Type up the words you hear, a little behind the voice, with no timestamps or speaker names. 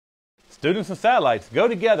Students and satellites go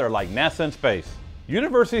together like NASA in space.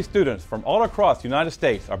 University students from all across the United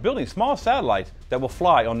States are building small satellites that will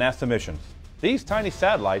fly on NASA missions. These tiny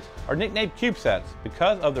satellites are nicknamed CubeSats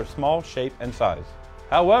because of their small shape and size.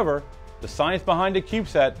 However, the science behind a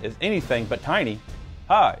CubeSat is anything but tiny.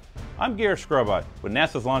 Hi, I'm Gary Scrubite with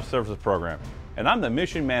NASA's Launch Services Program, and I'm the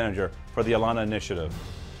mission manager for the ELaNa initiative.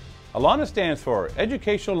 ELaNa stands for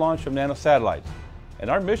Educational Launch of Nanosatellites,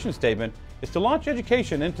 and our mission statement is to launch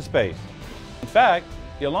education into space. In fact,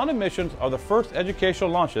 the ELaNa missions are the first educational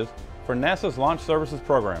launches for NASA's Launch Services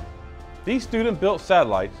Program. These student-built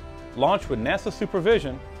satellites, launched with NASA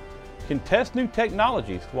supervision, can test new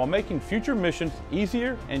technologies while making future missions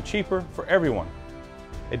easier and cheaper for everyone.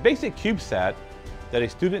 A basic CubeSat that a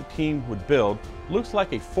student team would build looks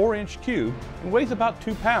like a 4-inch cube and weighs about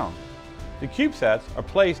 2 pounds. The CubeSats are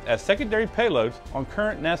placed as secondary payloads on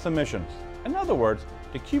current NASA missions. In other words,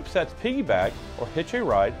 the CubeSats piggyback or hitch a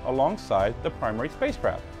ride alongside the primary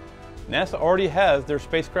spacecraft. NASA already has their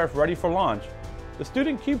spacecraft ready for launch. The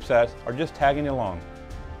student CubeSats are just tagging along.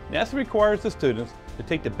 NASA requires the students to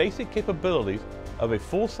take the basic capabilities of a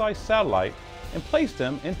full-size satellite and place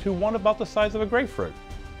them into one about the size of a grapefruit.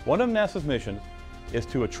 One of NASA's missions is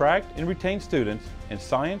to attract and retain students in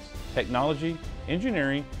science, technology,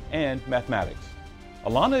 engineering, and mathematics.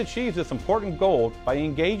 ELaNa achieves this important goal by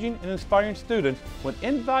engaging and inspiring students with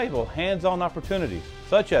invaluable hands-on opportunities,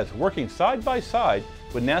 such as working side by side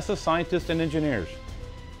with NASA scientists and engineers.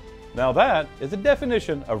 Now that is the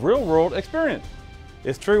definition of real-world experience.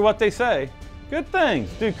 It's true what they say, good things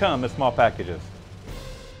do come in small packages.